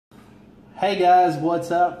Hey guys, what's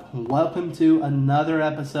up? Welcome to another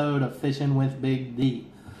episode of Fishing with Big D.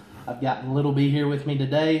 I've got Little B here with me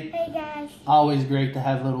today. Hey guys. Always great to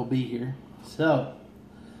have Little B here. So,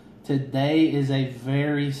 today is a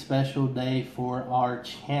very special day for our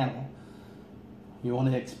channel. You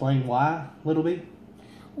want to explain why, Little B?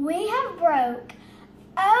 We have broke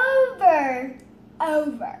over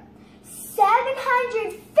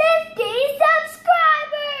 750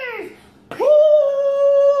 subscribers! Woo!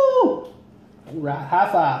 Right, high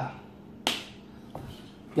five.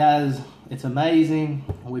 Guys, it's amazing.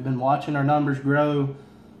 We've been watching our numbers grow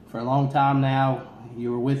for a long time now.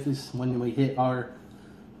 You were with us when we hit our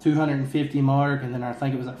 250 mark, and then I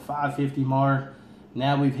think it was our 550 mark.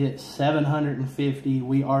 Now we've hit 750.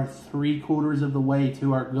 We are 3/4 of the way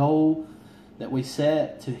to our goal that we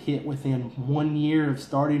set to hit within 1 year of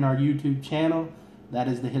starting our YouTube channel. That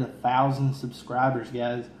is to hit 1,000 subscribers,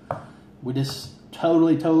 guys. We just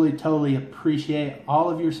totally appreciate all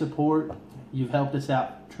of your support. You've helped us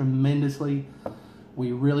out tremendously.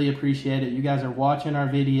 We really appreciate it. You guys are watching our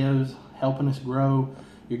videos, helping us grow.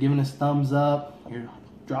 You're giving us thumbs up. You're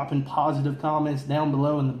dropping positive comments down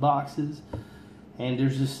below in the boxes. And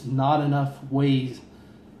there's just not enough ways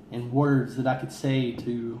and words that I could say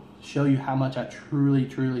to show you how much I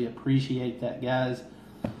truly appreciate that, guys.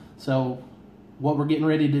 So what we're getting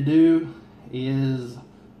ready to do is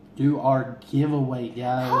do our giveaway,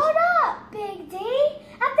 guys. Hold up, Big D.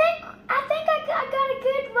 I think I got a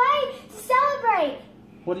good way to celebrate.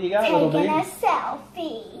 What do you got, Little B? Taking a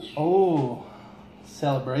selfie. Oh,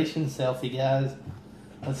 celebration selfie, guys.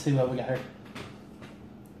 Let's see what we got here.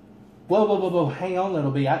 Whoa. Hang on,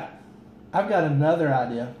 Little B. I've got another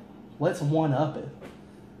idea. Let's one-up it.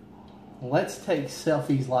 Let's take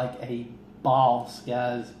selfies like a boss,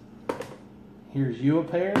 guys. Here's you a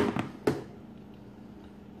pair.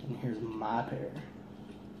 And here's my pair.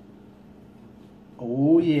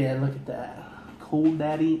 Oh yeah, look at that. Cool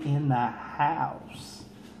daddy in the house.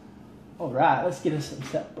 Alright, let's get us some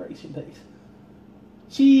celebration, please.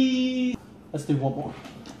 Cheese! Let's do one more.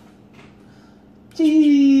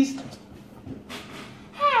 Cheese!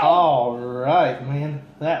 Hey! Alright, man.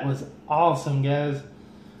 That was awesome, guys.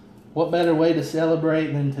 What better way to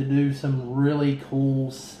celebrate than to do some really cool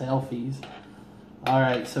selfies?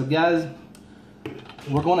 Alright, so guys,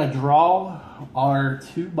 we're going to draw our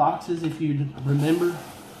 2 boxes. If you remember,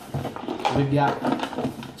 we've got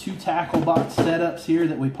 2 tackle box setups here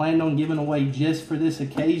that we planned on giving away just for this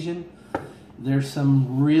occasion. There's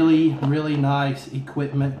some really nice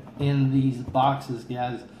equipment in these boxes,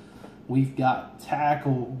 guys. We've got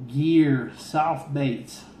tackle, gear, soft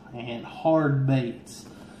baits, and hard baits.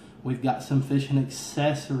 We've got some fishing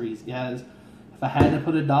accessories, guys. If I had to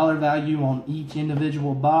put a dollar value on each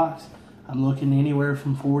individual box, I'm looking anywhere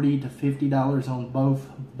from $40 to $50 on both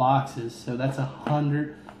boxes. So that's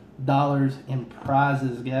 $100 in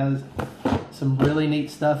prizes, guys. Some really neat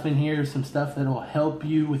stuff in here. Some stuff that will help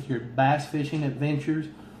you with your bass fishing adventures.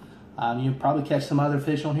 You'll probably catch some other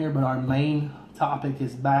fish on here, but our main topic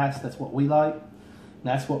is bass. That's what we like.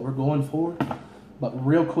 That's what we're going for. But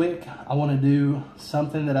real quick, I want to do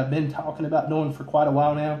something that I've been talking about doing for quite a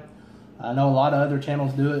while now. I know a lot of other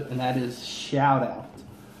channels do it, and that is shout out.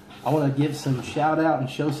 I want to give some shout out and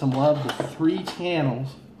show some love to 3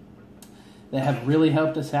 channels that have really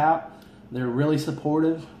helped us out. They're really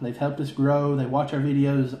supportive. They've helped us grow. They watch our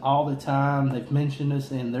videos all the time. They've mentioned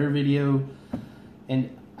us in their video.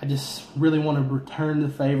 And I just really want to return the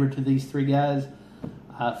favor to these 3 guys.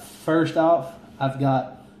 First off, I've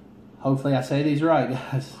got, hopefully I say these right,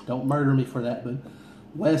 guys. Don't murder me for that, but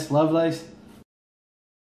Wes Lovelace.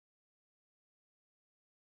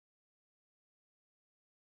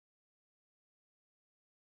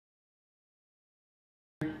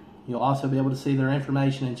 You'll also be able to see their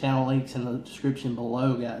information and channel links in the description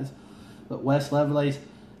below, guys. But Wes Lovelace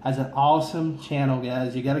has an awesome channel,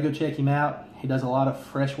 guys. You got to go check him out. He does a lot of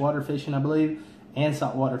freshwater fishing, I believe, and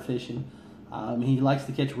saltwater fishing. He likes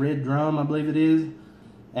to catch red drum, I believe it is.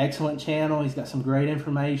 Excellent channel. He's got some great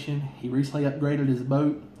information. He recently upgraded his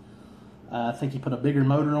boat. I think he put a bigger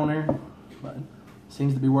motor on there, but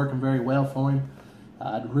seems to be working very well for him.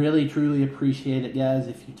 I'd really, truly appreciate it, guys,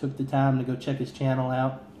 if you took the time to go check his channel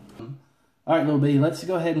out. All right, Little B, let's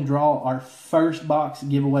go ahead and draw our first box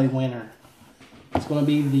giveaway winner. It's going to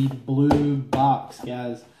be the blue box,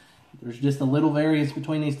 guys. There's just a little variance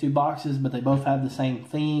between these 2 boxes, but they both have the same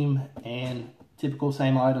theme and typical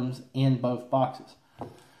same items in both boxes.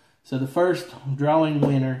 So the first drawing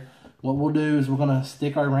winner, what we'll do is we're going to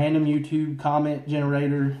stick our random YouTube comment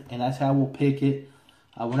generator, and that's how we'll pick it.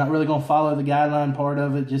 We're not really going to follow the guideline part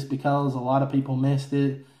of it just because a lot of people missed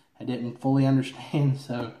it and didn't fully understand.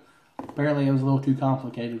 So Apparently it was a little too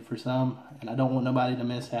complicated for some, and I don't want nobody to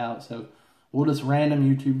miss out. So we'll just random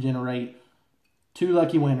YouTube generate 2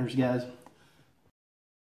 lucky winners, guys.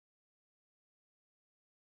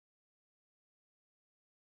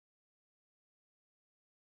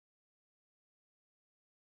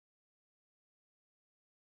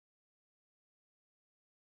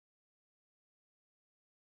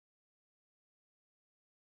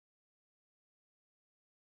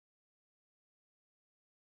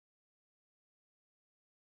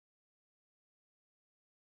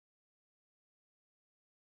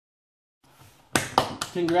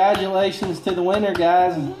 Congratulations to the winner,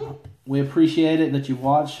 guys. We appreciate it that you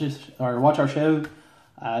watch our show.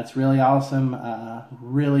 It's really awesome.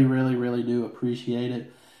 Really do appreciate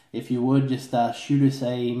it. If you would just shoot us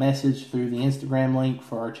a message through the Instagram link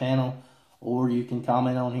for our channel, or you can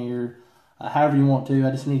comment on here, however you want to.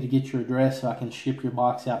 I just need to get your address so I can ship your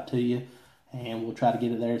box out to you, and we'll try to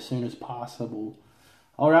get it there as soon as possible.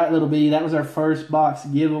 All right, little B, that was our first box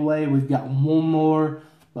giveaway. We've got one more.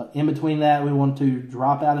 But in between that, we want to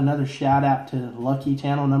drop out another shout out to Lucky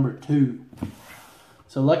Channel number 2.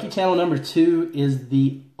 So Lucky Channel number 2 is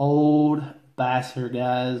the Old Basser,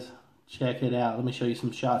 guys. Check it out. Let me show you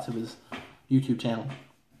some shots of his YouTube channel.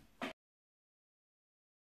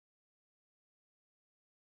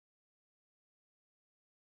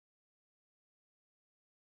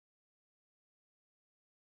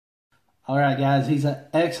 Alright guys, he's an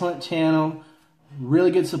excellent channel.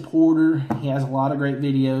 Really good supporter. He has a lot of great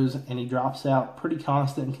videos, and he drops out pretty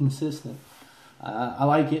constant and consistent. I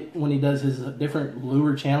like it when he does his different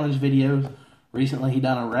lure challenge videos. Recently he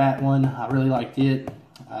done a rat one. I really liked it.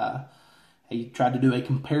 He tried to do a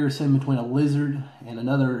comparison between a lizard and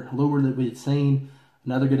another lure that we had seen.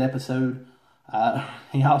 Another good episode.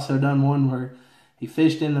 He also done one where he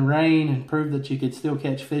fished in the rain and proved that you could still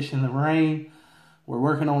catch fish in the rain. We're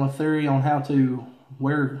working on a theory on how to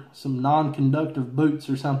wear some non-conductive boots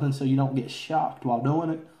or something so you don't get shocked while doing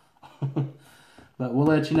it. But we'll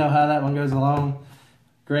let you know how that one goes along.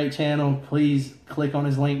 Great channel. Please click on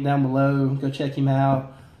his link down below. Go check him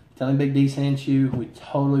out. Tell him Big D sent you. We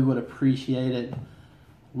totally would appreciate it.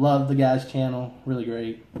 Love the guy's channel. Really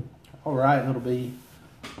great. All right, little B.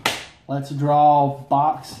 Let's draw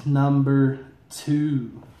box number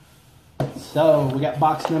 2. So we got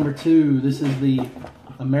box number 2. This is the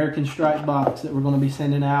American Stripe box that we're going to be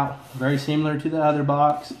sending out. Very similar to the other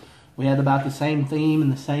box. We had about the same theme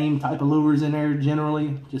and the same type of lures in there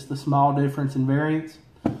generally. Just a small difference in variants.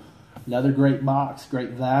 Another great box.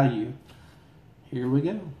 Great value. Here we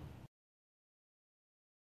go.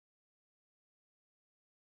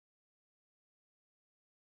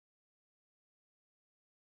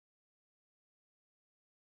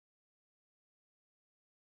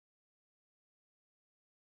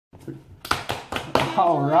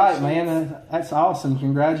 All right, man, that's awesome.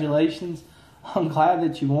 Congratulations. I'm glad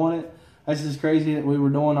that you won it. That's just crazy that we were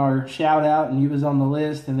doing our shout out and you was on the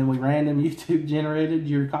list, and then we random YouTube generated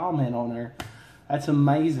your comment on there. That's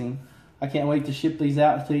amazing. I can't wait to ship these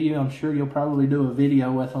out to you. I'm sure you'll probably do a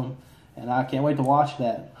video with them, and I can't wait to watch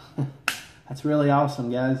that. That's really awesome,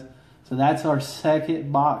 guys. So that's our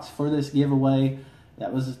second box for this giveaway.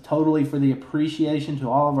 That was totally for the appreciation to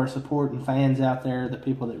all of our support and fans out there, the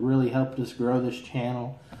people that really helped us grow this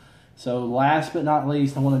channel. So last but not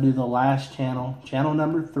least, I want to do the last channel, channel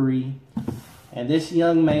number 3. And this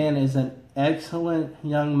young man is an excellent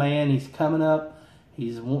young man. He's coming up.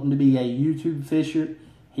 He's wanting to be a YouTube fisher.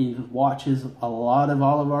 He watches a lot of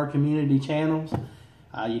all of our community channels.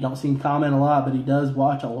 You don't see him comment a lot, but he does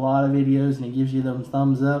watch a lot of videos, and he gives you them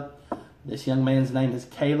thumbs up. This young man's name is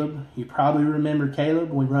Caleb. You probably remember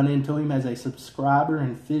Caleb. We run into him as a subscriber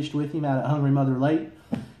and fished with him out at Hungry Mother Lake.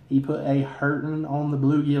 He put a hurting on the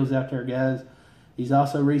bluegills out there, guys. He's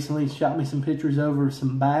also recently shot me some pictures over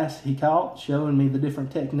some bass he caught, showing me the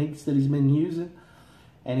different techniques that he's been using.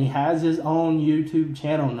 And he has his own YouTube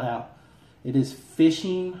channel now. It is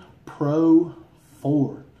Fishing Pro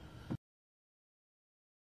 4.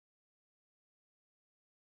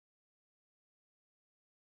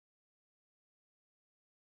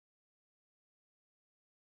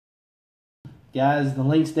 Guys, the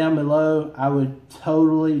link's down below. I would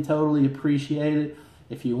totally appreciate it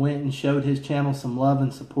if you went and showed his channel some love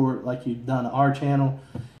and support like you've done our channel.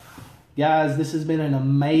 Guys, this has been an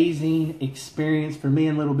amazing experience for me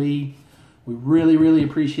and Little B. We really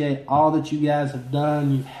appreciate all that you guys have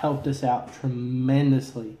done. You've helped us out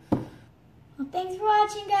tremendously. Well, thanks for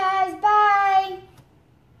watching, guys. Bye.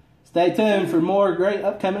 Stay tuned for more great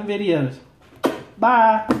upcoming videos.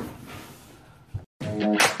 Bye.